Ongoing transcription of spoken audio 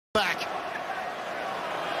back.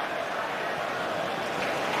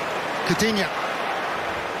 Coutinho.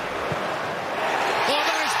 Oh,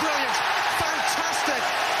 that is brilliant. Fantastic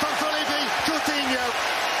from Philippe Coutinho.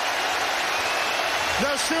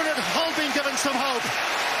 No sooner had Hull been given some hope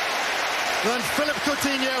than Philippe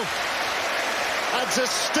Coutinho adds a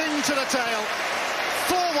sting to the tail.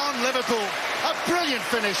 4-1 Liverpool. A brilliant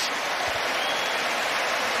finish.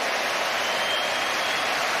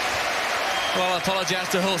 Well, I apologise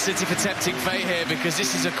to Hull City for tempting fate here, because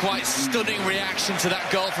this is a quite stunning reaction to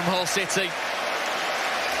that goal from Hull City.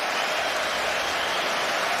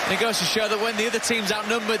 And it goes to show that when the other team's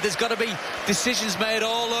outnumbered, there's got to be decisions made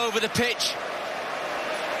all over the pitch.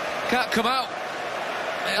 Can't come out.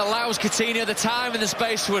 It allows Coutinho the time and the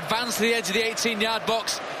space to advance to the edge of the 18-yard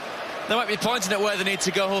box. They might be pointing at where they need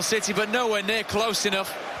to go, Hull City, but nowhere near close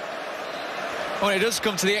enough. When it does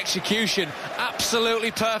come to the execution, absolutely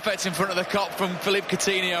perfect in front of the cop from Philippe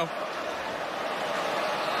Coutinho.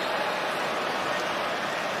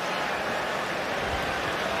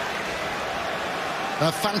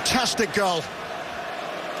 A fantastic goal.